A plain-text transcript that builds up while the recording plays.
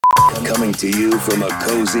Coming to you from a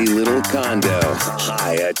cozy little condo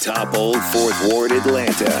high atop Old Fourth Ward,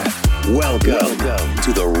 Atlanta. Welcome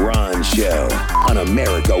to The Ron Show on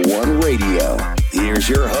America One Radio. Here's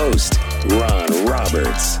your host, Ron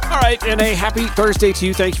Roberts. All right, and a happy Thursday to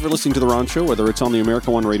you. Thank you for listening to The Ron Show, whether it's on the America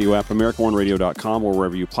One Radio app, AmericaOneRadio.com, or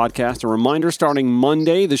wherever you podcast. A reminder, starting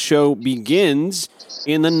Monday, the show begins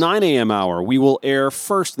in the 9 a.m. hour. We will air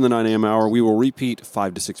first in the 9 a.m. hour. We will repeat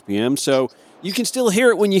 5 to 6 p.m. So you can still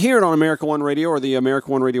hear it when you hear it on America One Radio or the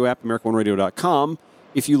America One Radio app, AmericaOneRadio.com,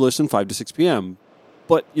 if you listen 5 to 6 p.m.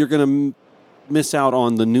 But you're going to miss out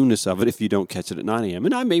on the newness of it if you don't catch it at 9 a.m.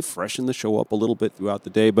 And I may freshen the show up a little bit throughout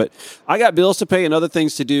the day, but I got bills to pay and other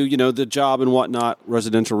things to do, you know, the job and whatnot,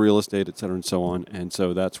 residential real estate, et cetera, and so on. And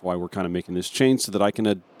so that's why we're kind of making this change so that I can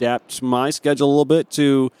adapt my schedule a little bit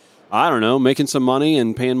to, I don't know, making some money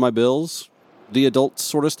and paying my bills, the adult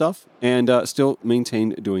sort of stuff, and still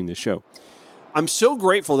maintain doing this show. I'm so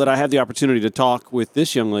grateful that I have the opportunity to talk with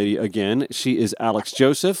this young lady again. She is Alex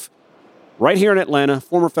Joseph, right here in Atlanta,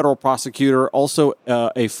 former federal prosecutor, also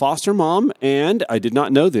a foster mom. And I did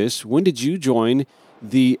not know this. When did you join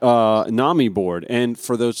the NAMI board? And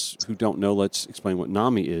for those who don't know, let's explain what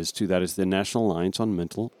NAMI is, too. That is the National Alliance on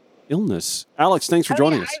Mental Illness. Alex, thanks for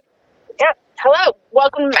joining us. Yeah, hello.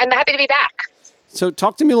 Welcome. I'm happy to be back. So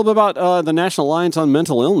talk to me a little bit about the National Alliance on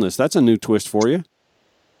Mental Illness. That's a new twist for you.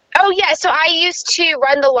 Oh, yeah. So I used to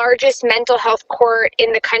run the largest mental health court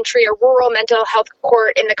in the country, a rural mental health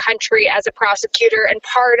court in the country as a prosecutor. And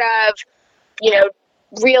part of,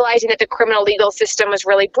 realizing that the criminal legal system was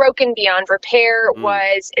really broken beyond repair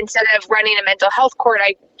was, instead of running a mental health court,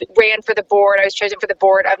 I ran for the board. I was chosen for the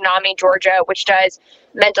board of NAMI Georgia, which does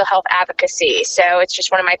mental health advocacy. So it's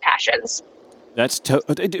just one of my passions. That's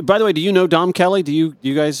by the way, do you know Dom Kelly? Do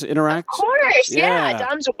you guys interact? Of course, yeah.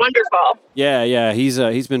 Dom's wonderful. Yeah.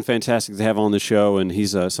 He's been fantastic to have on the show, and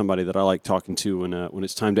he's somebody that I like talking to when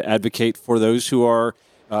it's time to advocate for those who are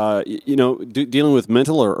dealing with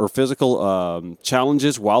mental or physical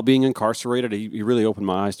challenges while being incarcerated. He really opened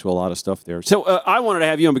my eyes to a lot of stuff there. So I wanted to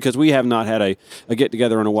have you on because we have not had a get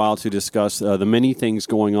together in a while to discuss the many things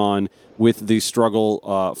going on with the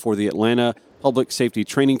struggle for the Atlanta Public Safety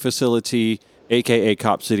Training Facility, a.k.a.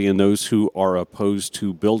 Cop City, and those who are opposed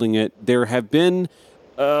to building it. There have been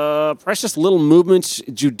precious little movements,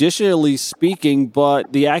 judicially speaking,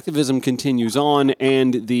 but the activism continues on,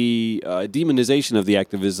 and the demonization of the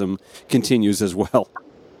activism continues as well.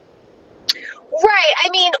 Right. I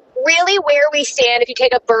mean, really where we stand, if you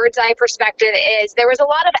take a bird's eye perspective, is there was a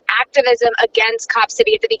lot of activism against Cop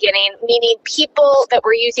City at the beginning, meaning people that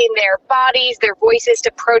were using their bodies, their voices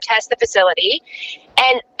to protest the facility.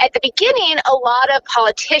 And at the beginning, a lot of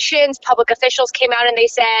politicians, public officials came out and they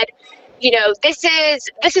said, this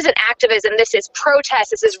isn't activism, this is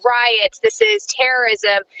protest, this is riots, this is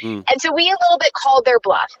terrorism. And so we a little bit called their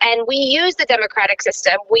bluff, and we used the democratic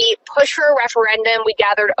system. We pushed for a referendum. We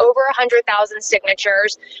gathered over 100,000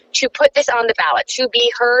 signatures to put this on the ballot, to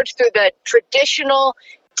be heard through the traditional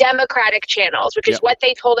democratic channels, which is what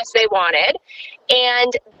they told us they wanted.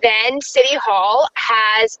 And then City Hall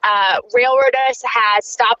has railroaded us, has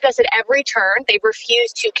stopped us at every turn. They've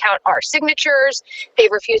refused to count our signatures.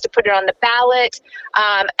 They've refused to put it on the ballot.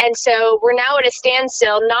 And so we're now at a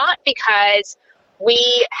standstill, not because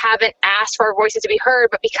we haven't asked for our voices to be heard,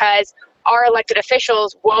 but because our elected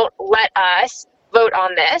officials won't let us vote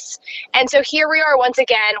on this. And so here we are once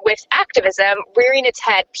again with activism rearing its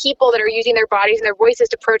head, people that are using their bodies and their voices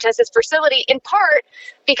to protest this facility, in part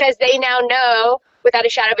because they now know without a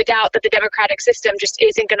shadow of a doubt that the democratic system just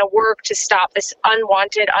isn't going to work to stop this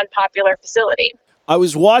unwanted, unpopular facility. I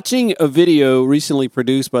was watching a video recently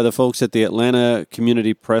produced by the folks at the Atlanta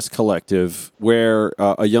Community Press Collective where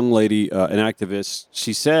a young lady, an activist,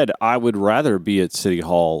 she said, I would rather be at City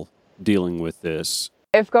Hall dealing with this.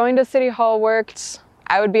 If going to City Hall worked,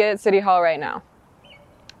 I would be at City Hall right now.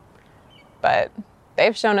 But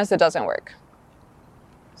they've shown us it doesn't work.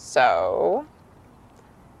 So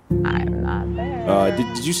I'm not there.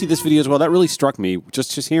 Did you see this video as well? That really struck me,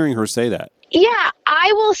 just hearing her say that. Yeah,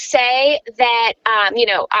 I will say that,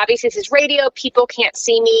 obviously this is radio, people can't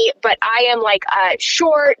see me, but I am like a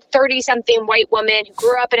short 30-something white woman who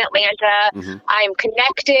grew up in Atlanta. Mm-hmm. I'm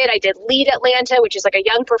connected. I did Lead Atlanta, which is like a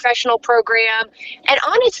young professional program. And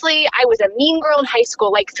honestly, I was a mean girl in high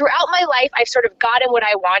school. Like throughout my life, I've sort of gotten what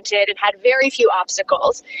I wanted and had very few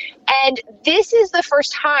obstacles. And this is the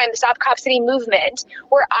first time, the Stop Cop City movement,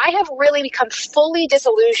 where I have really become fully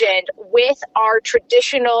disillusioned with our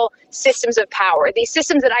traditional systems of power. These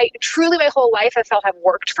systems that I truly my whole life have felt have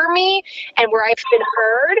worked for me and where I've been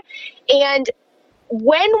heard. And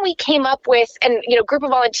when we came up with, and a group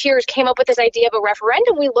of volunteers came up with this idea of a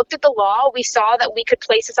referendum, we looked at the law. We saw that we could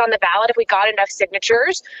place this on the ballot if we got enough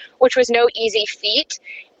signatures, which was no easy feat.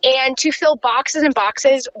 And to fill boxes and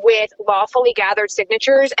boxes with lawfully gathered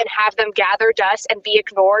signatures and have them gather dust and be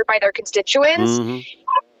ignored by their constituents,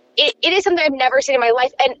 it is something I've never seen in my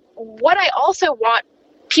life. And what I also want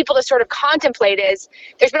people to sort of contemplate is,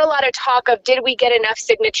 there's been a lot of talk of, did we get enough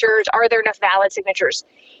signatures? Are there enough valid signatures?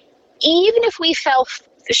 Even if we fell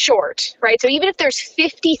short, right? So even if there's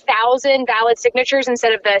 50,000 valid signatures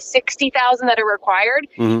instead of the 60,000 that are required,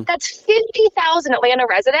 that's 50,000 Atlanta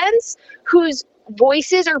residents whose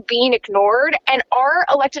voices are being ignored, and our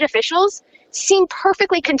elected officials seem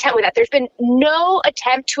perfectly content with that. There's been no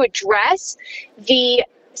attempt to address the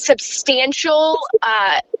substantial,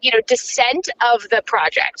 dissent of the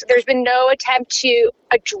project. There's been no attempt to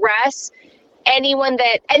address any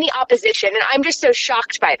opposition. And I'm just so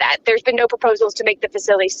shocked by that. There's been no proposals to make the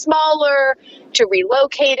facility smaller, to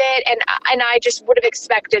relocate it. And I just would have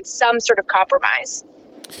expected some sort of compromise.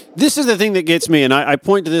 This is the thing that gets me, and I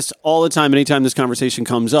point to this all the time, anytime this conversation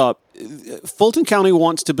comes up. Fulton County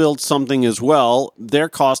wants to build something as well. Their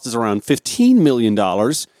cost is around $15 million.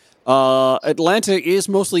 Atlanta is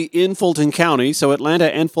mostly in Fulton County, so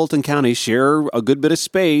Atlanta and Fulton County share a good bit of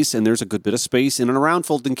space, and there's a good bit of space in and around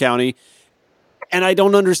Fulton County. And I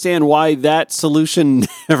don't understand why that solution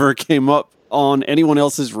never came up on anyone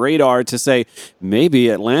else's radar to say, maybe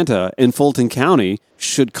Atlanta and Fulton County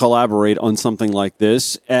should collaborate on something like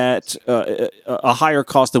this at a higher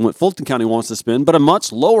cost than what Fulton County wants to spend, but a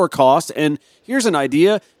much lower cost. And here's an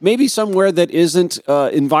idea, maybe somewhere that isn't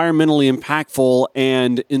environmentally impactful,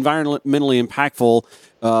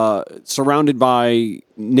 surrounded by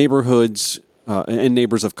neighborhoods and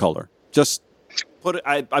neighbors of color. Just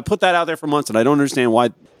I put that out there for months, and I don't understand why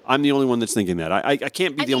I'm the only one that's thinking that. I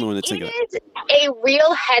can't be the only one that's thinking that. It is a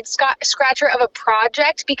real head scratcher of a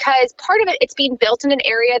project, because part of it's being built in an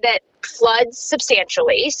area that floods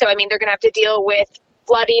substantially. So, they're going to have to deal with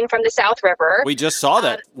flooding from the South River. We just saw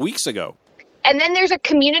that weeks ago. And then there's a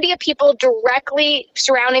community of people directly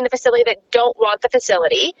surrounding the facility that don't want the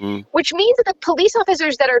facility, which means that the police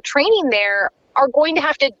officers that are training there are going to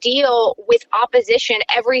have to deal with opposition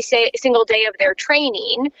every single day of their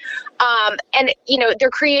training. And they're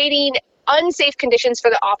creating unsafe conditions for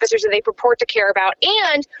the officers that they purport to care about.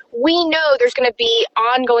 And we know there's going to be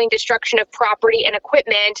ongoing destruction of property and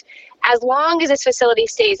equipment as long as this facility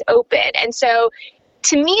stays open. And so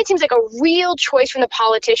to me, it seems like a real choice from the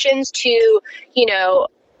politicians to,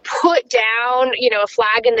 put down, a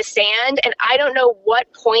flag in the sand. And I don't know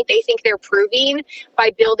what point they think they're proving by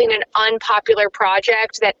building an unpopular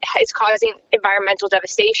project that is causing environmental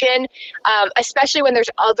devastation, especially when there's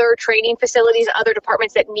other training facilities, other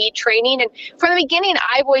departments that need training. And from the beginning,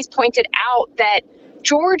 I've always pointed out that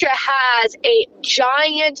Georgia has a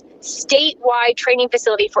giant statewide training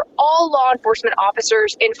facility for all law enforcement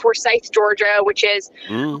officers in Forsyth, Georgia, which is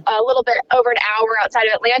a little bit over an hour outside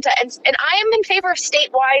of Atlanta. And I am in favor of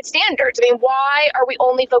statewide standards. Why are we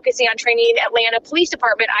only focusing on training Atlanta Police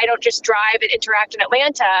Department? I don't just drive and interact in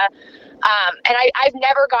Atlanta. And I've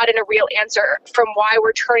never gotten a real answer from why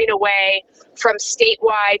we're turning away from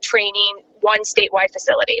statewide training, one statewide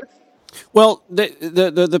facility. Well,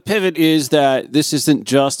 the pivot is that this isn't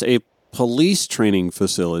just a police training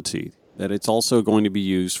facility, that it's also going to be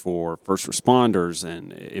used for first responders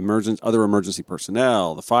and other emergency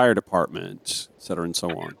personnel, the fire department, et cetera, and so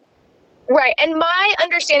on. Right. And my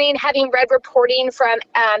understanding, having read reporting from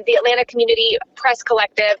the Atlanta Community Press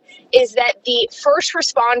Collective, is that the first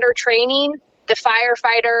responder training, the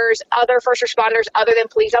firefighters, other first responders other than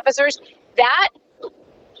police officers,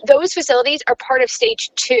 those facilities are part of stage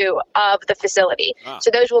 2 of the facility. So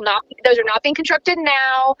those are not being constructed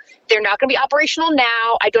now. They're not going to be operational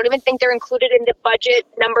now. I don't even think they're included in the budget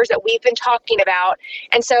numbers that we've been talking about.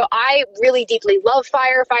 And so I really deeply love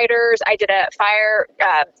firefighters. I did a fire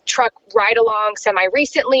truck ride along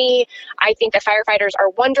semi-recently. I think that firefighters are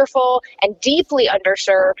wonderful and deeply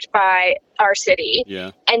underserved by our city. Yeah.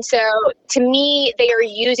 And so to me, they are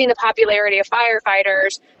using the popularity of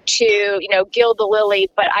firefighters to, gild the lily.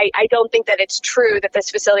 But I don't think that it's true that this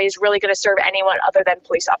facility is really going to serve anyone other than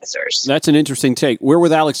police officers. That's an interesting take. We're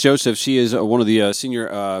with Alex Joseph. She is one of the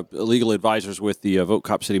senior legal advisors with the Vote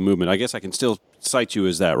Cop City movement. I guess I can still cite you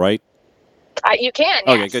as that, right? You can,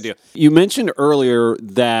 Okay, yes. Good deal. You mentioned earlier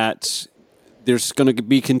that there's going to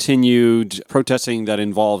be continued protesting that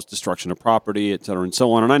involves destruction of property, et cetera, and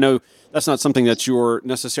so on. And I know that's not something that you're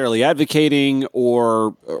necessarily advocating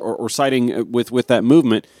or citing with that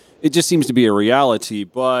movement. It just seems to be a reality.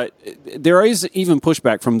 But there is even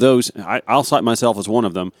pushback from those, I'll cite myself as one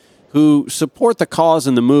of them, who support the cause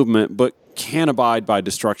and the movement, but can't abide by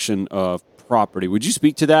destruction of property. Would you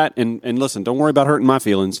speak to that? And listen, don't worry about hurting my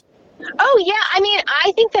feelings. Oh, yeah. I mean,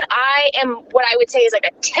 I think that I am what I would say is like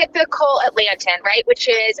a typical Atlantan, right? Which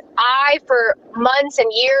is I, for months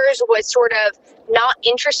and years, was sort of not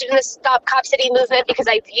interested in the Stop Cop City movement because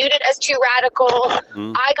I viewed it as too radical.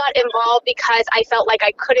 I got involved because I felt like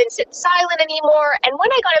I couldn't sit silent anymore. And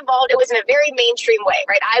when I got involved, it was in a very mainstream way,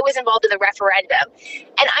 right? I was involved in the referendum.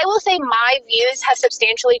 And I will say my views have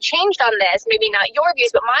substantially changed on this. Maybe not your views,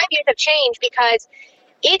 but my views have changed because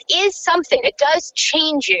it is something. It does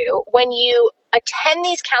change you when you attend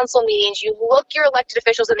these council meetings, you look your elected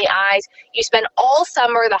officials in the eyes, you spend all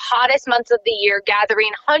summer, the hottest months of the year,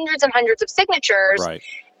 gathering hundreds and hundreds of signatures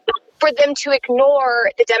for them to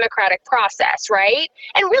ignore the democratic process, right?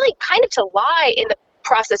 And really kind of to lie in the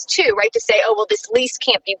process too, right? To say, oh, well, this lease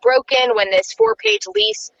can't be broken when this 4-page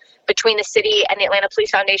lease between the city and the Atlanta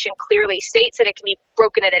Police Foundation clearly states that it can be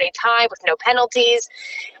broken at any time with no penalties.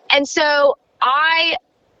 And so I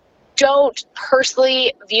don't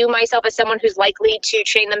personally view myself as someone who's likely to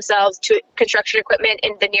chain themselves to construction equipment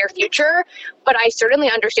in the near future, but I certainly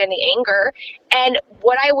understand the anger. And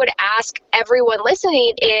what I would ask everyone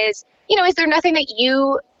listening is, is there nothing that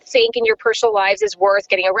you think in your personal lives is worth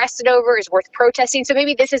getting arrested over, is worth protesting? So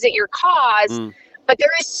maybe this isn't your cause, but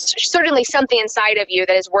there is certainly something inside of you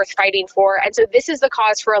that is worth fighting for. And so this is the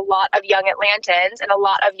cause for a lot of young Atlantans and a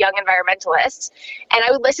lot of young environmentalists. And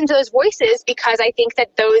I would listen to those voices because I think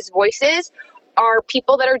that those voices are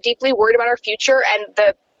people that are deeply worried about our future and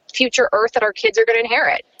the future earth that our kids are going to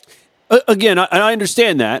inherit. Again, I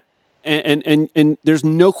understand that. And there's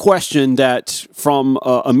no question that from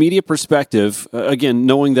a media perspective, again,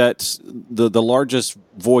 knowing that the largest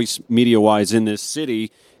voice media-wise in this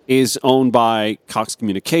city is owned by Cox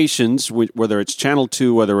Communications, whether it's Channel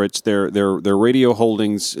 2, whether it's their radio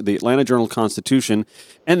holdings, the Atlanta Journal-Constitution,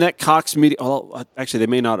 and that Cox Media, actually they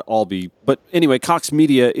may not all be, but anyway, Cox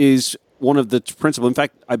Media is one of the principal, in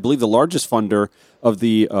fact, I believe the largest funder of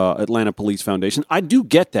the Atlanta Police Foundation. I do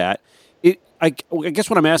get that. I guess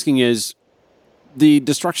what I'm asking is the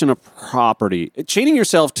destruction of property. Chaining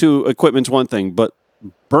yourself to equipment's one thing, but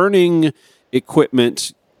burning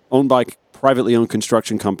equipment owned by privately owned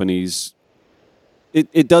construction companies,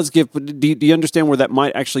 it does give. Do you understand where that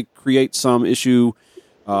might actually create some issue?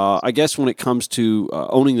 I guess when it comes to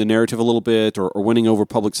owning the narrative a little bit or winning over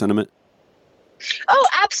public sentiment. Oh,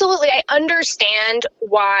 absolutely. I understand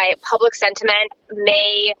why public sentiment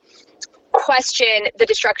may question the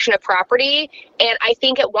destruction of property. And I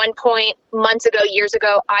think at one point, months ago, years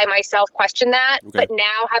ago, I myself questioned that. Okay. But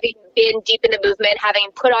now, having been deep in the movement, having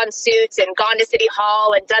put on suits and gone to City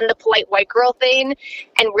Hall and done the polite white girl thing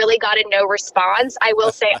and really gotten no response, I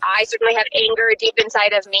will say I certainly have anger deep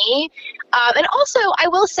inside of me. And also, I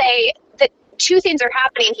will say that two things are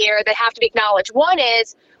happening here that have to be acknowledged. One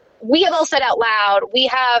is, we have all said out loud, we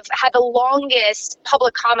have had the longest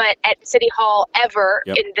public comment at City Hall ever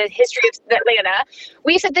in the history of Atlanta.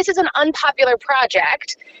 We said this is an unpopular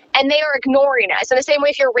project, and they are ignoring us. In the same way,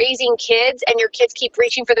 if you're raising kids and your kids keep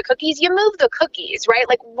reaching for the cookies, you move the cookies, right?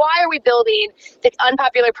 Like, why are we building this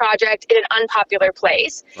unpopular project in an unpopular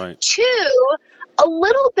place? Right. Two, a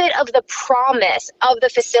little bit of the promise of the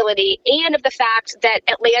facility and of the fact that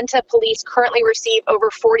Atlanta police currently receive over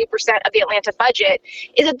 40% of the Atlanta budget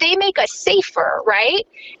is that they make us safer, right?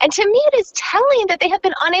 And to me, it is telling that they have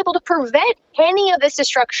been unable to prevent any of this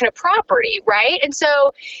destruction of property, right? And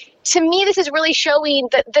so to me, this is really showing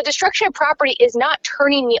that the destruction of property is not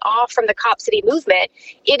turning me off from the Cop City movement.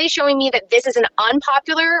 It is showing me that this is an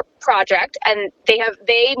unpopular project, and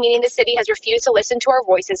they, meaning the city, has refused to listen to our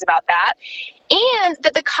voices about that. And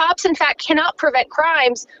that the cops, in fact, cannot prevent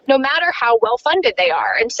crimes no matter how well funded they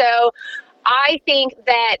are. And so I think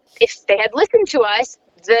that if they had listened to us,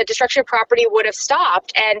 the destruction of property would have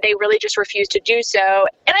stopped, and they really just refused to do so.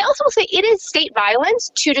 And I also will say it is state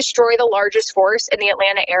violence to destroy the largest force in the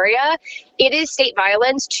Atlanta area. It is state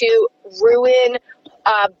violence to ruin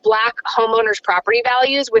Black homeowners' property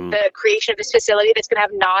values with the creation of this facility that's going to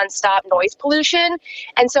have nonstop noise pollution.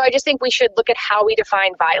 And so I just think we should look at how we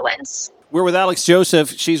define violence. We're with Alex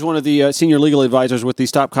Joseph. She's one of the senior legal advisors with the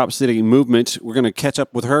Stop Cop City movement. We're going to catch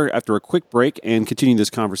up with her after a quick break and continue this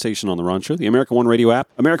conversation on The Ron Show, the America One Radio app,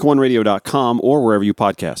 AmericaOneRadio.com, or wherever you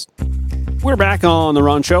podcast. We're back on The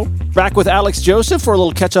Ron Show. Back with Alex Joseph for a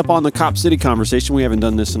little catch-up on the Cop City conversation. We haven't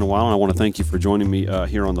done this in a while, and I want to thank you for joining me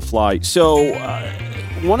here on the fly. So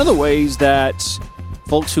one of the ways that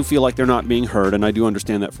folks who feel like they're not being heard, and I do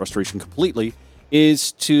understand that frustration completely,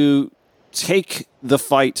 is to take the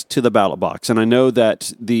fight to the ballot box. And I know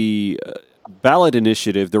that the ballot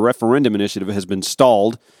initiative, the referendum initiative, has been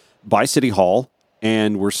stalled by City Hall,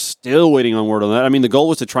 and we're still waiting on word on that. I mean, the goal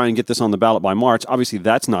was to try and get this on the ballot by March. Obviously,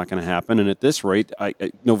 that's not going to happen, and at this rate,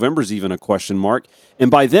 November's even a question mark.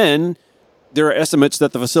 And by then, there are estimates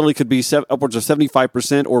that the facility could be upwards of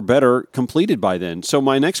 75% or better completed by then. So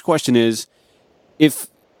my next question is, if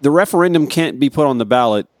the referendum can't be put on the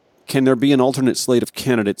ballot, can there be an alternate slate of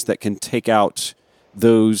candidates that can take out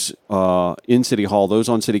those in City Hall, those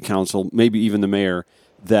on City Council, maybe even the mayor,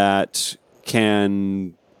 that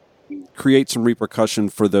can create some repercussion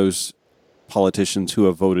for those politicians who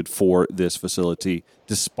have voted for this facility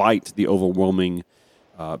despite the overwhelming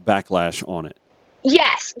backlash on it?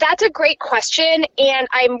 Yes, that's a great question, and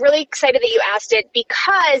I'm really excited that you asked it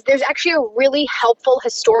because there's actually a really helpful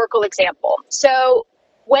historical example. So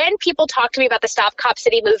when people talk to me about the Stop Cop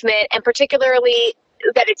City movement, and particularly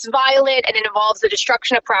that it's violent and it involves the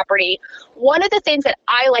destruction of property, one of the things that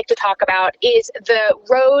I like to talk about is the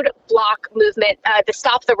road block movement, the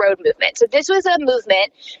Stop the Road movement. So this was a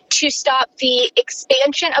movement to stop the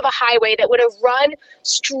expansion of a highway that would have run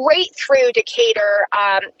straight through Decatur,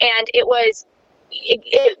 and it was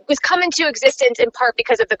come into existence in part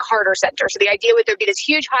because of the Carter Center. So the idea would there be this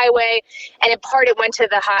huge highway, and in part it went to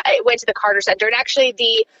the Carter Center. And actually,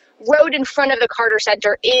 the road in front of the Carter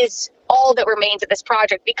Center is all that remains of this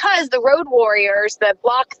project because the road warriors, the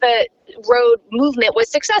block the road movement,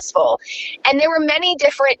 was successful. And there were many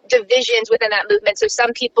different divisions within that movement. So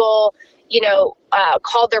some people,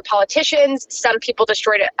 called their politicians. Some people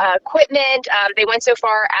destroyed equipment. They went so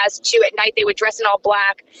far as to, at night, they would dress in all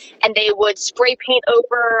black and they would spray paint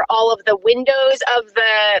over all of the windows of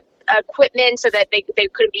the equipment so that they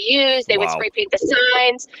couldn't be used. They would spray paint the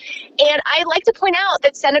signs. And I like to point out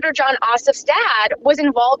that Senator John Ossoff's dad was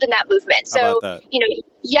involved in that movement. So,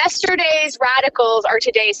 yesterday's radicals are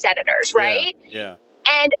today's senators, right? Yeah.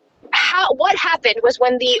 And what happened was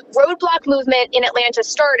when the roadblock movement in Atlanta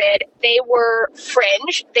started, they were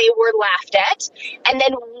fringe, they were laughed at, and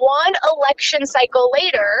then one election cycle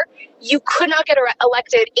later, you could not get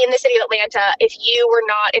elected in the city of Atlanta if you were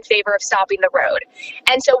not in favor of stopping the road.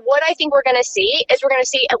 And so what I think we're going to see is we're going to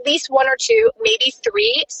see at least one or two, maybe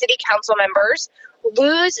three city council members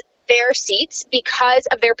lose their seats because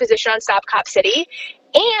of their position on Stop Cop City.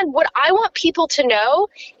 And what I want people to know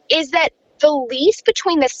is that the lease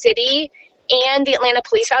between the city and the Atlanta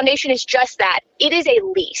Police Foundation is just that. It is a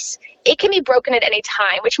lease. It can be broken at any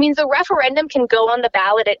time, which means the referendum can go on the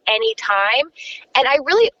ballot at any time. And I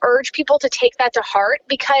really urge people to take that to heart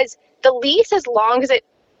because the lease, as long as it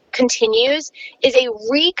continues, is a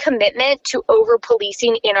recommitment to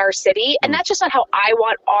over-policing in our city. And that's just not how I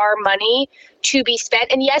want our money to be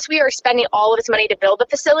spent. And yes, we are spending all of this money to build the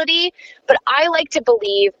facility, but I like to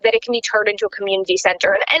believe that it can be turned into a community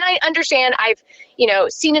center. And I understand, I've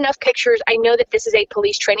seen enough pictures. I know that this is a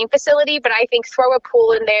police training facility, but I think throw a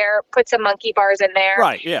pool in there, put some monkey bars in there.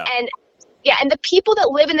 Right, yeah. And the people that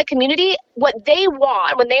live in the community, what they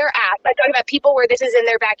want when they are asked, I'm talking about people where this is in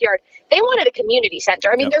their backyard, they wanted a community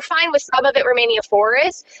center. I mean, They're fine with some of it remaining a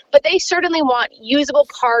forest, but they certainly want usable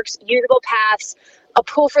parks, usable paths, a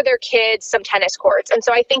pool for their kids, some tennis courts. And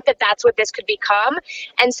so I think that that's what this could become.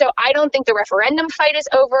 And so I don't think the referendum fight is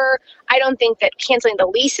over. I don't think that canceling the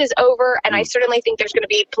lease is over. And I certainly think there's going to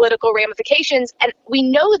be political ramifications. And we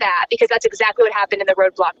know that because that's exactly what happened in the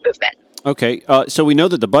roadblock movement. Okay, so we know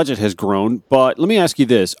that the budget has grown, but let me ask you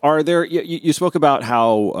this: are there? You spoke about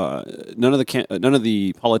how none of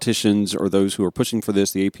the politicians or those who are pushing for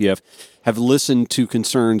this, the APF, have listened to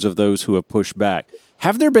concerns of those who have pushed back.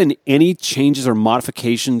 Have there been any changes or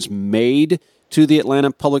modifications made to the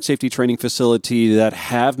Atlanta Public Safety Training Facility that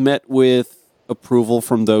have met with approval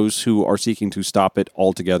from those who are seeking to stop it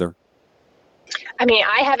altogether? I mean,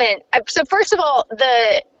 I haven't. So first of all,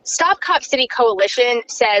 the Stop Cop City Coalition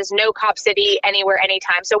says no Cop City anywhere,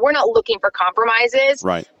 anytime. So we're not looking for compromises.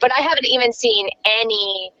 Right. But I haven't even seen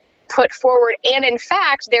any put forward. And in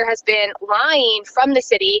fact, there has been lying from the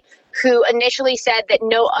city who initially said that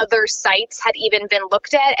no other sites had even been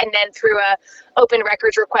looked at. And then through a open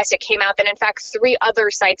records request, it came out that in fact 3 other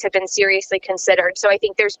sites have been seriously considered. So I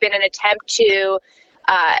think there's been an attempt to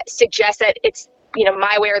suggest that it's,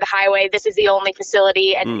 my way or the highway, this is the only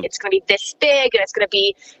facility and it's going to be this big and it's going to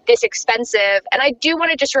be this expensive. And I do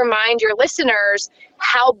want to just remind your listeners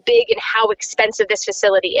how big and how expensive this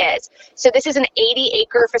facility is. So this is an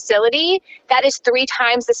 80-acre facility. That is 3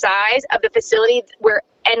 times the size of the facility where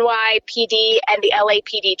NYPD and the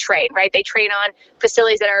LAPD train, right? They train on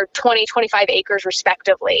facilities that are 20, 25 acres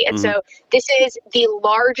respectively. And so this is the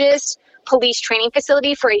largest police training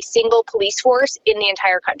facility for a single police force in the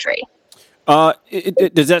entire country.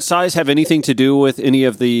 Does that size have anything to do with any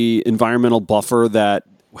of the environmental buffer that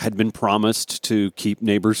had been promised to keep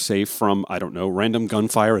neighbors safe from, I don't know, random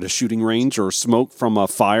gunfire at a shooting range or smoke from a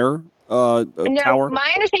fire No, tower?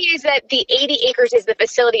 my understanding is that the 80 acres is the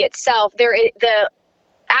facility itself. The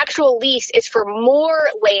actual lease is for more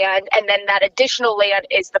land, and then that additional land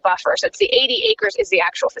is the buffer. So it's the 80 acres is the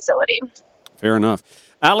actual facility. Fair enough.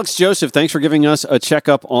 Alex Joseph, thanks for giving us a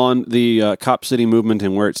checkup on the Cop City movement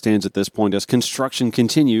and where it stands at this point as construction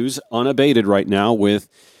continues unabated right now with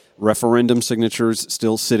referendum signatures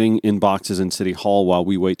still sitting in boxes in City Hall while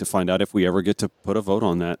we wait to find out if we ever get to put a vote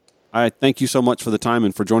on that. I thank you so much for the time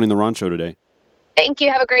and for joining the Ron Show today. Thank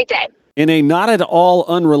you. Have a great day. In a not at all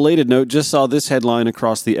unrelated note, just saw this headline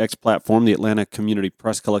across the X platform, the Atlanta Community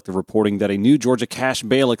Press Collective reporting that a new Georgia cash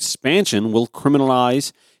bail expansion will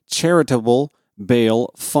criminalize charitable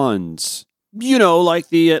bail funds. You know, like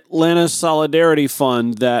the Atlanta Solidarity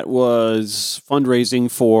Fund that was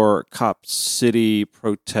fundraising for Cop City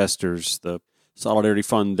protesters, the Solidarity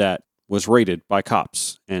Fund that was raided by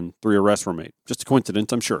cops and 3 arrests were made. Just a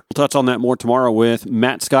coincidence, I'm sure. We'll touch on that more tomorrow with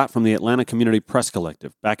Matt Scott from the Atlanta Community Press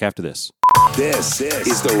Collective. Back after this. This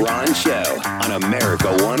is The Ron Show on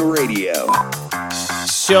America One Radio.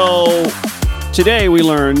 So today we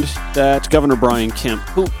learned that Governor Brian Kemp,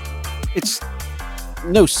 who it's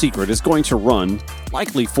no secret is going to run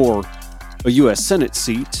likely for a U.S. Senate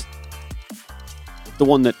seat, the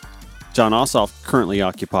one that John Ossoff currently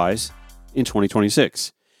occupies in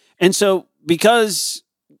 2026. And so because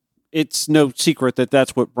it's no secret that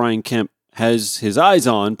that's what Brian Kemp has his eyes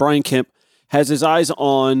on, Brian Kemp has his eyes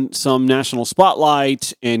on some national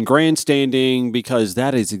spotlight and grandstanding because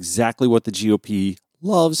that is exactly what the GOP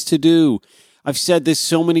loves to do. I've said this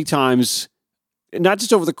so many times, not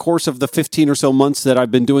just over the course of the 15 or so months that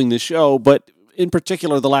I've been doing this show, but in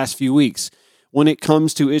particular the last few weeks, when it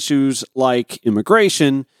comes to issues like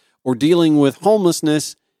immigration or dealing with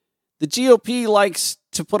homelessness, the GOP likes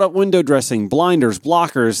to put up window dressing, blinders,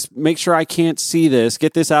 blockers, make sure I can't see this,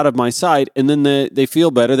 get this out of my sight, and then they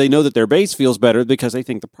feel better. They know that their base feels better because they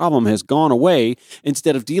think the problem has gone away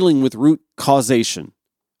instead of dealing with root causation.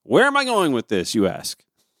 Where am I going with this, you ask?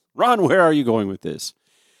 Ron, where are you going with this?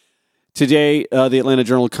 Today, the Atlanta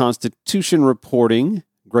Journal-Constitution reporting,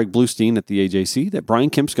 Greg Bluestein at the AJC, that Brian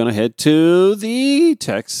Kemp's going to head to the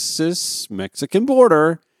Texas-Mexican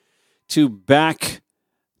border to back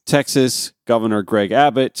Texas Governor Greg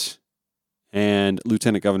Abbott and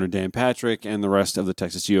Lieutenant Governor Dan Patrick and the rest of the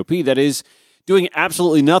Texas GOP that is doing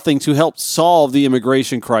absolutely nothing to help solve the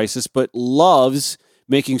immigration crisis, but loves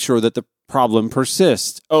making sure that the problem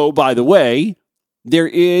persists. Oh, by the way, there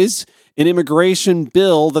is an immigration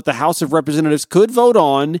bill that the House of Representatives could vote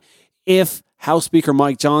on if House Speaker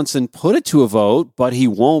Mike Johnson put it to a vote, but he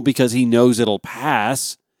won't because he knows it'll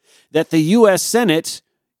pass, that the U.S. Senate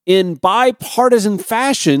in bipartisan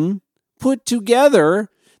fashion put together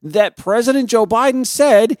that President Joe Biden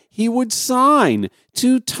said he would sign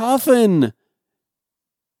to toughen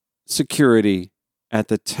security at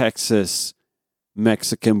the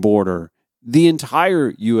Texas-Mexican border, the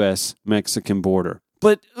entire U.S.-Mexican border.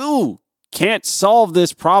 But, can't solve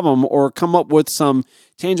this problem or come up with some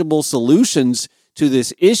tangible solutions to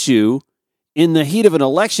this issue in the heat of an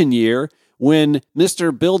election year when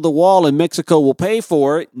Mr. Build the Wall in Mexico will pay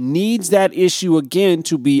for it, needs that issue again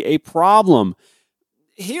to be a problem.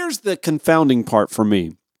 Here's the confounding part for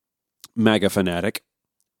me. MAGA fanatic,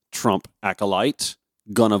 Trump acolyte,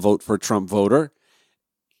 gonna vote for Trump voter.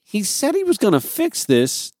 He said he was going to fix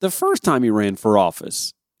this the first time he ran for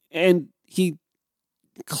office, and he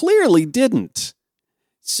clearly didn't.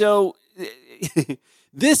 So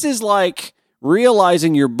this is like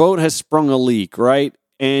realizing your boat has sprung a leak, right?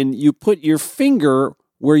 And you put your finger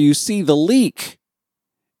where you see the leak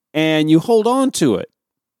and you hold on to it.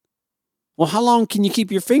 Well, how long can you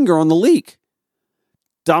keep your finger on the leak?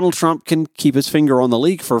 Donald Trump can keep his finger on the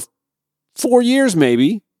leak for 4 years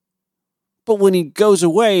maybe. But when he goes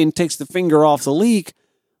away and takes the finger off the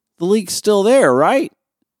leak's still there, right?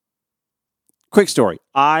 Quick story.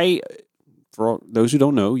 I, for those who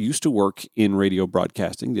don't know, used to work in radio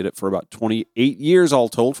broadcasting. Did it for about 28 years all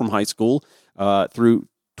told, from high school through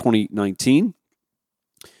 2019.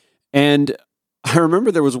 And I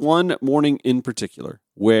remember there was one morning in particular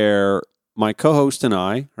where my co-host and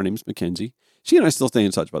I, her name's Mackenzie, she and I still stay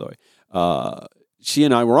in touch, by the way. She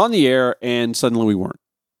and I were on the air and suddenly we weren't.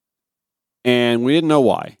 And we didn't know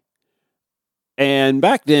why. And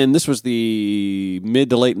back then, this was the mid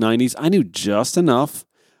to late 90s, I knew just enough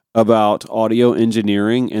about audio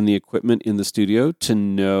engineering and the equipment in the studio to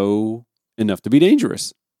know enough to be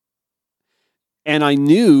dangerous. And I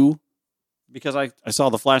knew, because I saw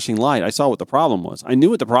the flashing light, I saw what the problem was. I knew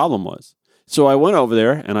what the problem was. So I went over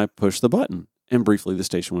there and I pushed the button. And briefly, the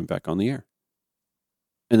station went back on the air.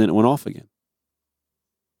 And then it went off again.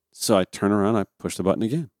 So I turn around, I push the button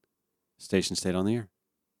again. Station stayed on the air.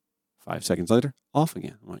 5 seconds later, off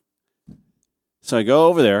again. I'm like, so I go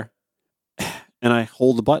over there and I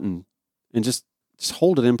hold the button and just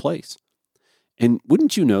hold it in place. And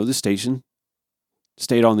wouldn't you know, the station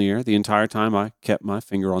stayed on the air the entire time I kept my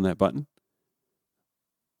finger on that button.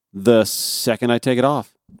 The second I take it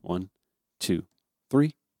off, 1, 2,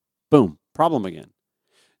 3, boom, problem again.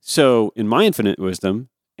 So in my infinite wisdom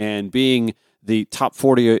and being the top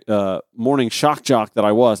 40 morning shock jock that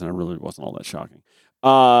I was, and I really wasn't all that shocking,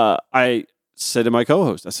 I said to my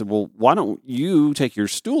co-host, I said, well, why don't you take your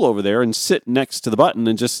stool over there and sit next to the button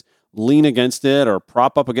and just lean against it or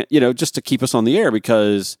prop up against, just to keep us on the air,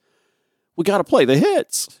 because we got to play the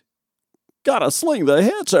hits. Got to sling the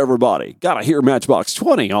hits, everybody. Got to hear Matchbox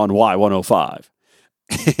 20 on Y105.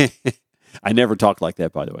 I never talked like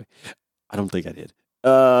that, by the way. I don't think I did.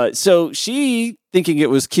 So she, thinking it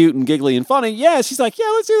was cute and giggly and funny, she's like, yeah,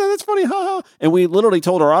 let's do that. That's funny. Ha ha. And we literally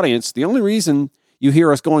told our audience, the only reason you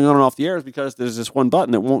hear us going on and off the air is because there's this one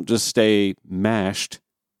button that won't just stay pressed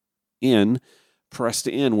in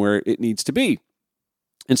where it needs to be.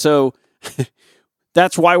 And so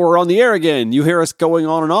that's why we're on the air again. You hear us going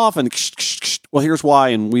on and off, and well, here's why,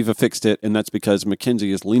 and we've affixed it, and that's because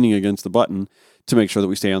Mackenzie is leaning against the button to make sure that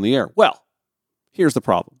we stay on the air. Well, here's the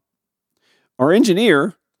problem. Our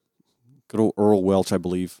engineer, good old Earl Welch, I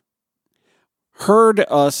believe, heard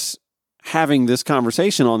us having this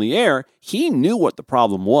conversation on the air. He knew what the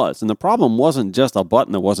problem was, and the problem wasn't just a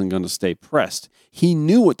button that wasn't going to stay pressed. He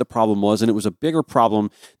knew what the problem was, and it was a bigger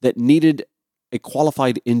problem that needed a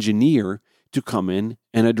qualified engineer to come in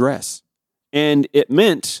and address. And it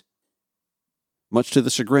meant, much to the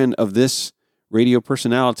chagrin of this radio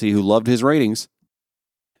personality who loved his ratings,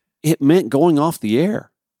 it meant going off the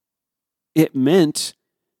air. It meant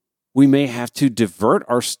we may have to divert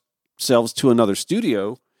ourselves to another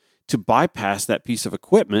studio to bypass that piece of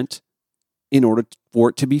equipment in order for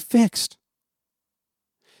it to be fixed.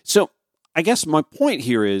 So I guess my point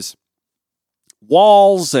here is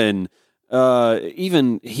walls and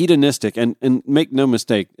even hedonistic, and make no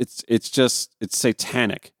mistake, it's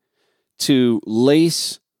satanic to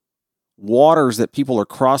lace waters that people are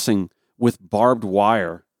crossing with barbed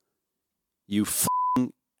wire. You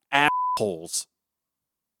f***ing assholes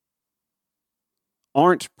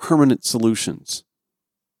aren't permanent solutions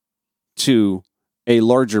to a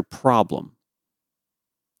larger problem.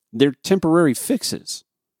 They're temporary fixes.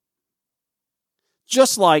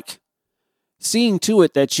 Just like seeing to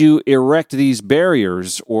it that you erect these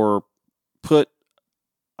barriers or put,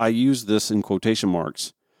 I use this in quotation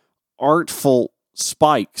marks, artful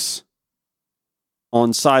spikes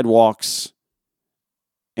on sidewalks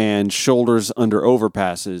and shoulders under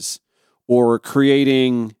overpasses, or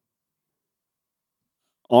creating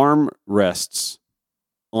arm rests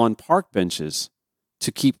on park benches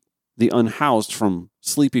to keep the unhoused from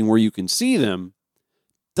sleeping where you can see them,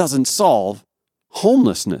 doesn't solve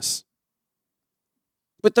homelessness.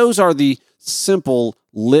 But those are the simple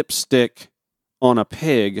lipstick on a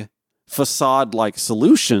pig, facade-like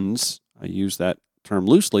solutions, I use that term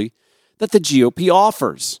loosely, that the GOP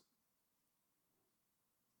offers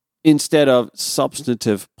instead of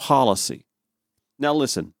substantive policy. Now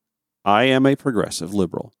listen, I am a progressive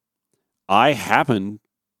liberal. I happen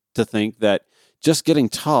to think that just getting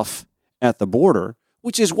tough at the border,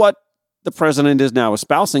 which is what the president is now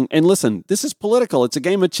espousing, and listen, this is political. It's a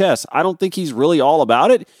game of chess. I don't think he's really all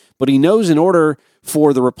about it, but he knows in order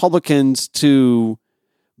for the Republicans to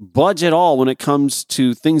budge at all when it comes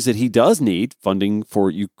to things that he does need, funding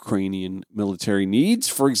for Ukrainian military needs,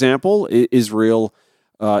 for example, Israel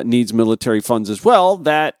needs military funds as well,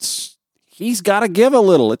 that he's got to give a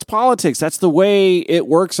little. It's politics. That's the way it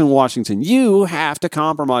works in Washington. You have to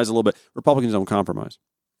compromise a little bit. Republicans don't compromise.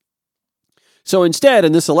 So instead,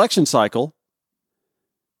 in this election cycle,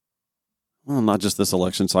 well, not just this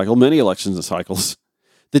election cycle, many election cycles,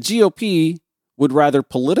 the GOP would rather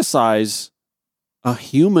politicize a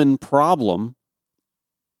human problem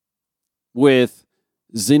with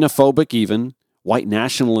xenophobic, even white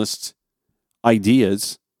nationalist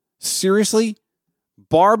ideas. Seriously?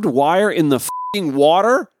 Barbed wire in the f***ing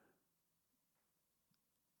water?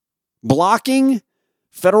 Blocking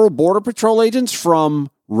Federal Border Patrol agents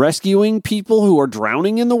from rescuing people who are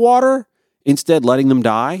drowning in the water, instead letting them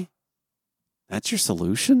die? That's your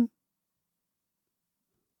solution?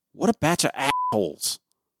 What a batch of assholes.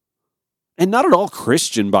 And not at all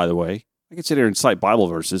Christian, by the way. I could sit here and cite Bible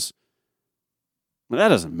verses. But that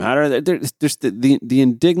doesn't matter. There's the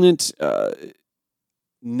indignant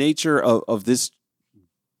nature of this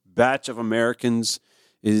batch of Americans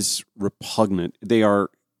is repugnant. They are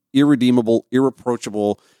irredeemable,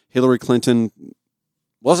 irreproachable. Hillary Clinton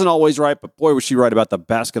wasn't always right, but boy, was she right about the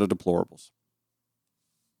basket of deplorables.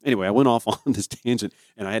 Anyway, I went off on this tangent,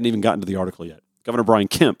 and I hadn't even gotten to the article yet. Governor Brian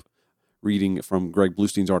Kemp, reading from Greg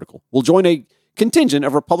Bluestein's article, will join a contingent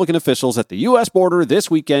of Republican officials at the U.S. border this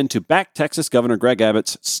weekend to back Texas Governor Greg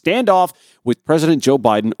Abbott's standoff with President Joe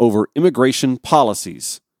Biden over immigration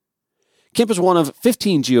policies. Kemp is one of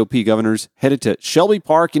 15 GOP governors headed to Shelby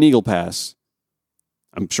Park and Eagle Pass.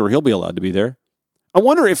 I'm sure he'll be allowed to be there. I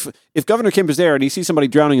wonder if Governor Kemp is there and he sees somebody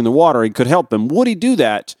drowning in the water and could help them, would he do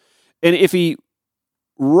that? And if he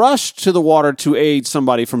rushed to the water to aid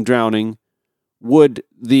somebody from drowning, would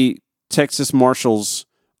the Texas Marshals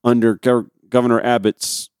under Governor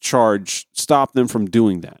Abbott's charge stop them from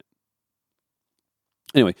doing that?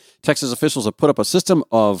 Anyway, Texas officials have put up a system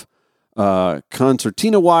of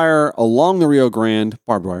concertina wire along the Rio Grande,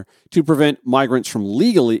 barbed wire, to prevent migrants from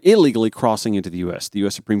illegally crossing into the U.S. The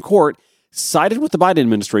U.S. Supreme Court sided with the Biden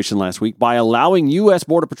administration last week by allowing U.S.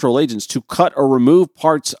 Border Patrol agents to cut or remove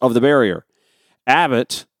parts of the barrier.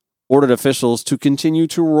 Abbott ordered officials to continue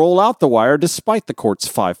to roll out the wire despite the court's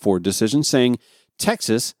 5-4 decision, saying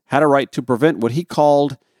Texas had a right to prevent what he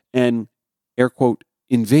called an, air quote,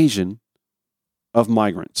 invasion of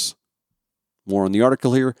migrants. More on the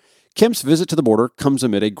article here. Kemp's visit to the border comes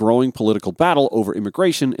amid a growing political battle over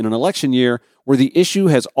immigration in an election year where the issue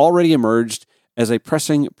has already emerged as a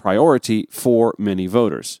pressing priority for many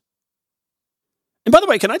voters. And by the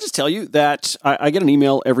way, can I just tell you that I get an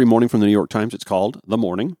email every morning from the New York Times. It's called The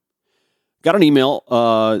Morning. Got an email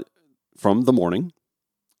from The Morning.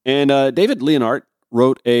 And David Leonhardt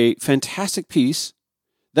wrote a fantastic piece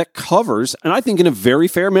that covers, and I think in a very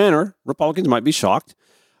fair manner, Republicans might be shocked,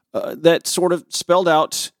 that sort of spelled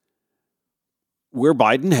out where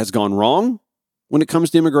Biden has gone wrong when it comes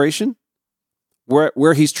to immigration,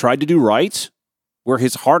 where he's tried to do right, where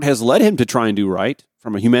his heart has led him to try and do right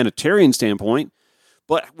from a humanitarian standpoint,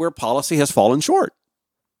 but where policy has fallen short.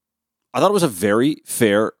 I thought it was a very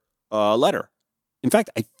fair letter. In fact,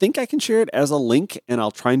 I think I can share it as a link, and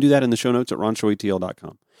I'll try and do that in the show notes at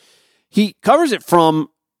ronshowatl.com. He covers it from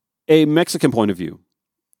a Mexican point of view,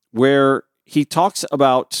 where he talks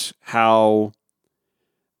about how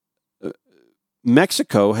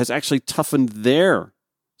Mexico has actually toughened their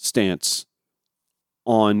stance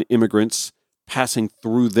on immigrants passing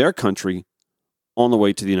through their country on the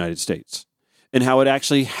way to the United States, and how it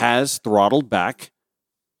actually has throttled back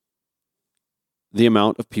the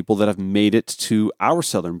amount of people that have made it to our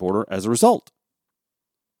southern border as a result.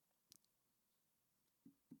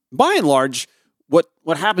 By and large,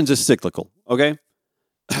 what happens is cyclical, okay?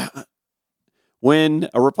 When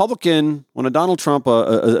a Donald Trump,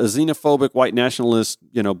 a xenophobic white nationalist,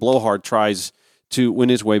 blowhard tries to win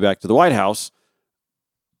his way back to the White House,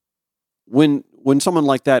 when someone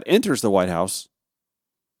like that enters the White House,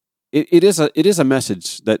 it is a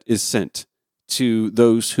message that is sent to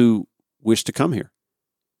those who wish to come here.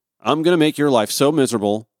 I'm going to make your life so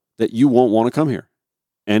miserable that you won't want to come here.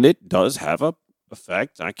 And it does have an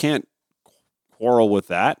effect. I can't quarrel with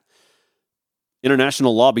that.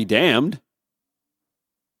 International law be damned.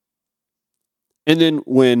 And then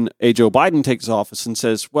when a Joe Biden takes office and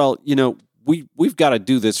says, well, we've got to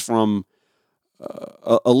do this from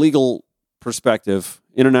a legal perspective,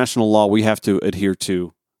 international law we have to adhere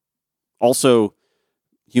to. Also,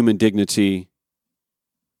 human dignity,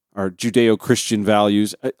 our Judeo-Christian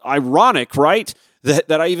values. Ironic, right?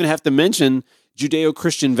 That I even have to mention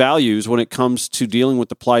Judeo-Christian values when it comes to dealing with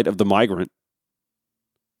the plight of the migrant.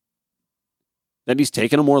 That he's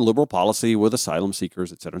taken a more liberal policy with asylum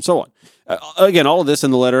seekers, et cetera, and so on. Again, all of this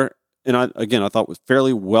in the letter, and I thought was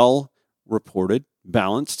fairly well reported,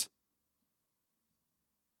 balanced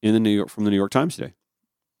from the New York Times today.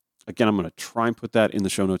 Again, I'm going to try and put that in the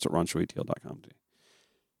show notes at ronshowatl.com today.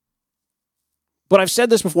 But I've said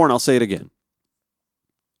this before, and I'll say it again.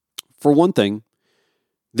 For one thing,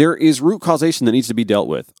 there is root causation that needs to be dealt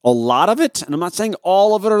with. A lot of it, and I'm not saying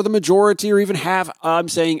all of it or the majority or even half, I'm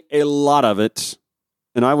saying a lot of it,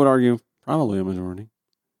 and I would argue probably a majority,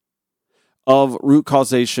 of root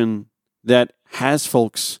causation that has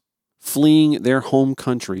folks fleeing their home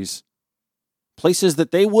countries, places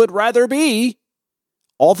that they would rather be,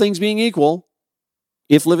 all things being equal,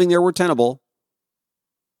 if living there were tenable.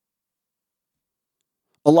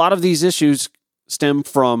 A lot of these issues stem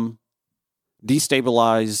from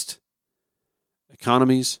destabilized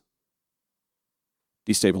economies,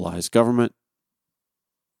 destabilized government,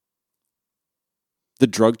 the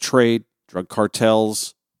drug trade, drug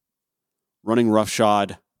cartels, running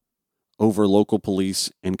roughshod over local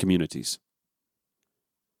police and communities.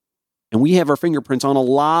 And we have our fingerprints on a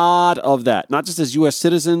lot of that, not just as U.S.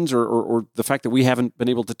 citizens or the fact that we haven't been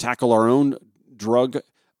able to tackle our own drug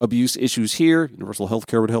abuse issues here. Universal health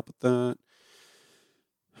care would help with that.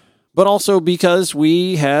 But also because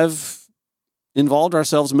we have involved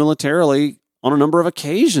ourselves militarily on a number of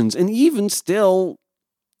occasions and even still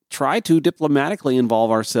try to diplomatically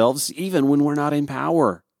involve ourselves even when we're not in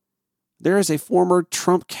power. There is a former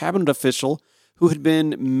Trump cabinet official who had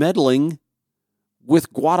been meddling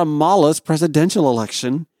with Guatemala's presidential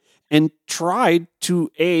election and tried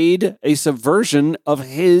to aid a subversion of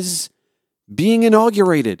his being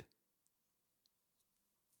inaugurated.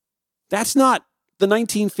 That's not the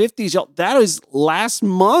 1950s, y'all. That is last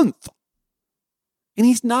month. And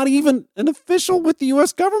he's not even an official with the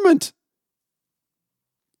U.S. government.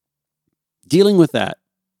 Dealing with that,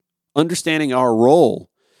 understanding our role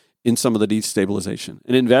in some of the destabilization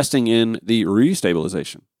and investing in the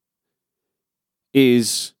restabilization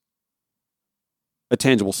is a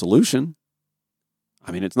tangible solution.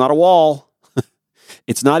 I mean, it's not a wall.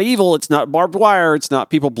 It's not evil. It's not barbed wire. It's not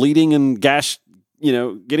people bleeding and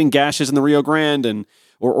getting gashes in the Rio Grande and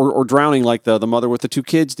or drowning like the mother with the 2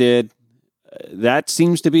 kids did. That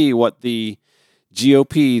seems to be what the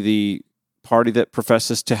GOP, the party that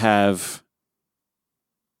professes to have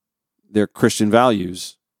their Christian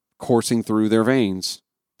values coursing through their veins,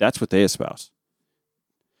 that's what they espouse.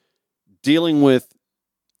 Dealing with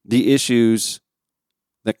the issues,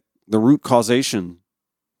 that the root causation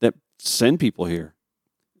that send people here.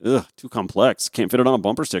 Ugh, too complex. Can't fit it on a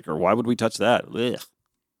bumper sticker. Why would we touch that? Ugh.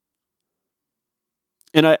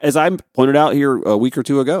 And as I pointed out here a week or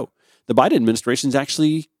two ago, the Biden administration is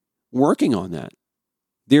actually working on that.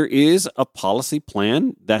 There is a policy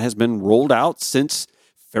plan that has been rolled out since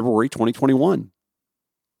February 2021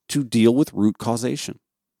 to deal with root causation.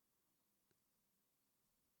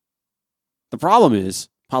 The problem is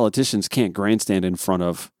politicians can't grandstand in front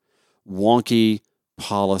of wonky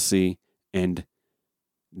policy and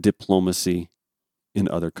diplomacy in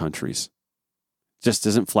other countries. Just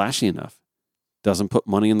isn't flashy enough. Doesn't put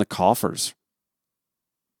money in the coffers.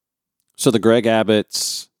 So the Greg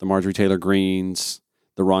Abbotts, the Marjorie Taylor Greens,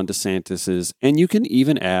 the Ron DeSantis's, and you can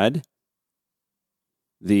even add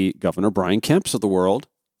the Governor Brian Kemps of the world,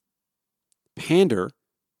 pander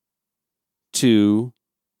to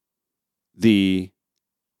the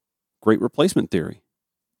Great Replacement theory.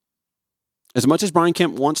 As much as Brian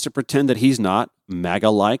Kemp wants to pretend that he's not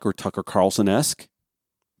MAGA-like or Tucker Carlson-esque,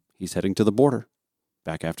 he's heading to the border.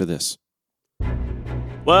 Back after this.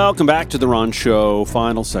 Welcome back to The Ron Show,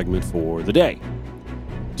 final segment for the day.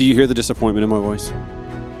 Do you hear the disappointment in my voice?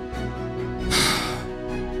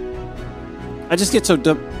 I just get so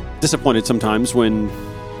disappointed sometimes when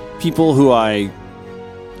people who I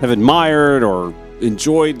have admired or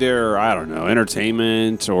enjoyed their,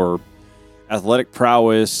 entertainment or athletic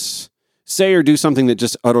prowess say or do something that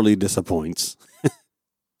just utterly disappoints.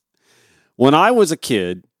 When I was a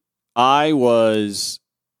kid, I was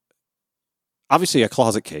obviously a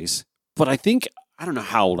closet case, but I don't know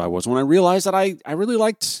how old I was when I realized that I really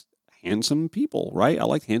liked handsome people, right? I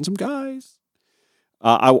liked handsome guys.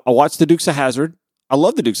 I watched the Dukes of Hazzard. I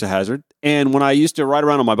love the Dukes of Hazzard. And when I used to ride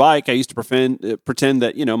around on my bike, I used to pretend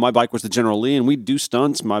that, my bike was the General Lee, and we'd do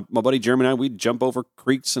stunts. My buddy Jeremy and I, we'd jump over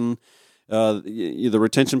creeks and the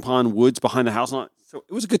retention pond woods behind the house. So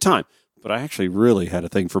it was a good time. But I actually really had a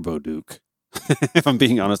thing for Bo Duke. If I'm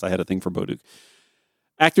being honest, I had a thing for Bo Duke.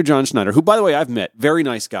 Actor John Schneider, who, by the way, I've met. Very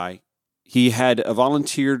nice guy. He had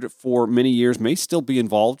volunteered for many years, may still be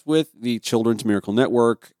involved with the Children's Miracle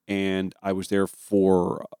Network. And I was there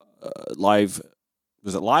for live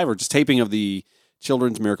or just taping of the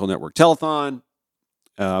Children's Miracle Network telethon.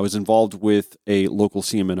 I was involved with a local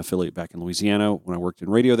CMN affiliate back in Louisiana when I worked in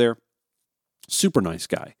radio there. Super nice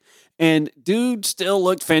guy. And dude still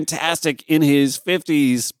looked fantastic in his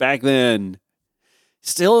 50s back then.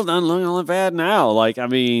 Still doesn't look all that bad now.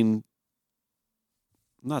 I'm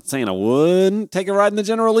not saying I wouldn't take a ride in the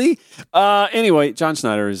General Lee. Anyway, John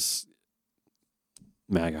Schneider is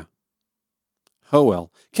MAGA. Oh,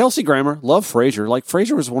 well. Kelsey Grammer, love Frasier.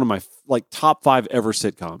 Frasier was one of my top 5 ever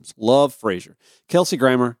sitcoms. Love Frasier. Kelsey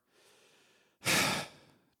Grammer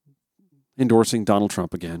endorsing Donald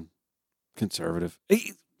Trump again. Conservative.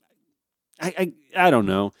 I don't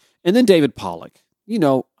know. And then David Pollock.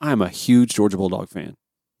 I'm a huge Georgia Bulldog fan.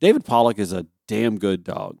 David Pollock is a damn good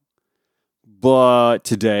dog. But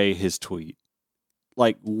today, his tweet.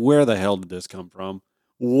 Where the hell did this come from?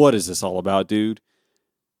 What is this all about, dude?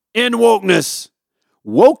 End wokeness.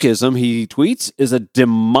 Wokeism, he tweets, is a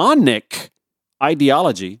demonic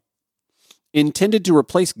ideology intended to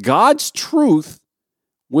replace God's truth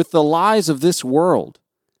with the lies of this world.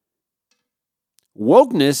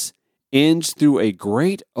 Wokeness ends through a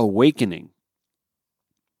great awakening.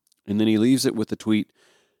 And then he leaves it with the tweet,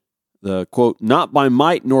 the quote, not by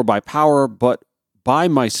might nor by power, but by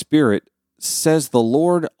my spirit, says the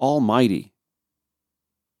Lord Almighty.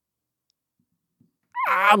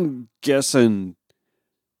 I'm guessing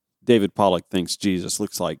David Pollack thinks Jesus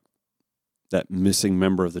looks like that missing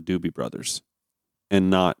member of the Doobie Brothers and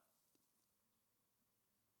not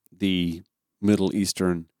the Middle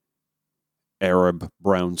Eastern, Arab,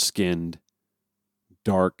 brown-skinned,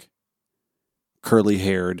 dark,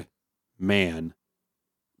 curly-haired man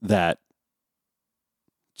that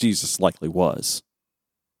Jesus likely was.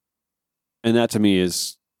 And that to me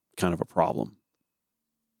is kind of a problem.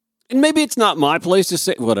 And maybe it's not my place to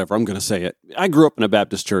say, whatever, I'm going to say it. I grew up in a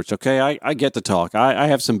Baptist church, okay? I get to talk. I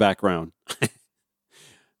have some background.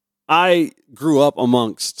 I grew up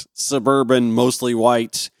amongst suburban, mostly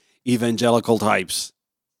white, evangelical types.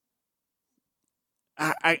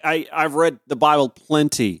 I've read the Bible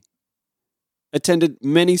plenty. Attended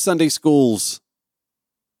many Sunday schools.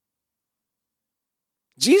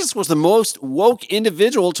 Jesus was the most woke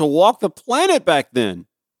individual to walk the planet back then.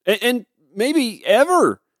 And maybe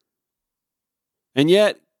ever. And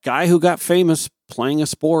yet, guy who got famous playing a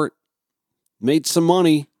sport, made some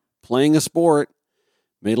money playing a sport,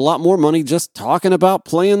 made a lot more money just talking about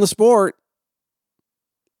playing the sport,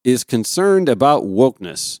 is concerned about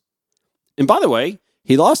wokeness. And by the way,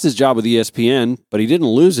 he lost his job with ESPN, but he didn't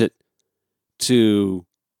lose it to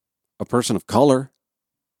a person of color.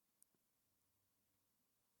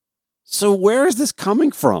 So where is this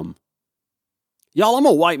coming from? Y'all, I'm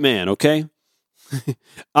a white man, okay?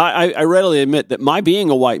 I readily admit that my being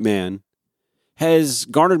a white man has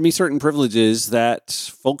garnered me certain privileges that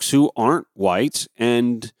folks who aren't white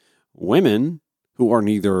and women who are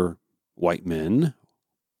neither white men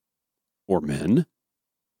or men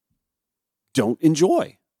don't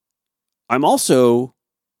enjoy. I'm also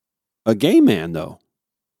a gay man, though.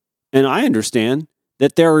 And I understand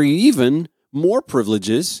that there are even more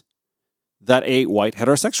privileges that a white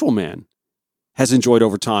heterosexual man has enjoyed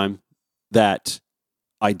over time that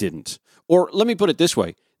I didn't. Or let me put it this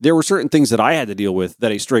way. There were certain things that I had to deal with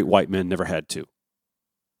that a straight white man never had to.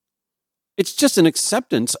 It's just an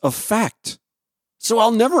acceptance of fact. So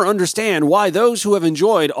I'll never understand why those who have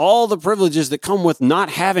enjoyed all the privileges that come with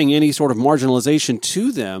not having any sort of marginalization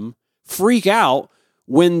to them freak out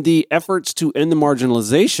when the efforts to end the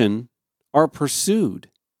marginalization are pursued.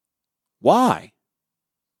 Why?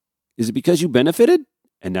 Is it because you benefited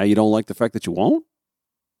and now you don't like the fact that you won't?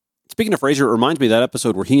 Speaking of Frasier, it reminds me of that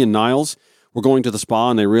episode where he and Niles were going to the spa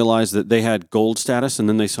and they realized that they had gold status and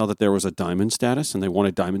then they saw that there was a diamond status and they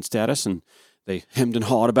wanted diamond status and they hemmed and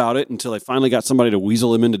hawed about it until they finally got somebody to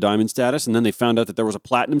weasel him into diamond status, and then they found out that there was a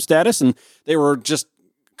platinum status and they were just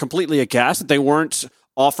completely aghast that they weren't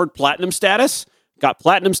offered platinum status. Got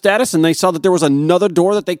platinum status and they saw that there was another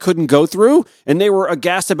door that they couldn't go through and they were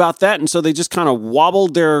aghast about that, and so they just kind of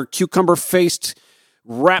wobbled their cucumber-faced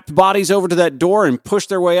wrapped bodies over to that door and pushed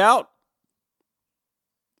their way out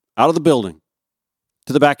of the building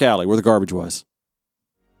to the back alley where the garbage was.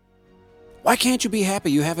 Why can't you be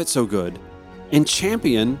happy you have it so good and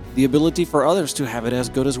champion the ability for others to have it as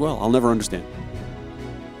good as well? I'll never understand.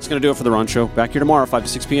 That's going to do it for The Ron Show. Back here tomorrow, 5 to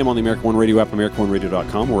 6 p.m. on the American One Radio app,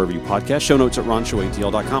 AmericanOneRadio.com, wherever you podcast. Show notes at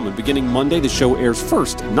RonShowATL.com. And beginning Monday, the show airs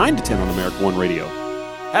first, 9 to 10 on American One Radio.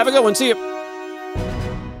 Have a good one. See you.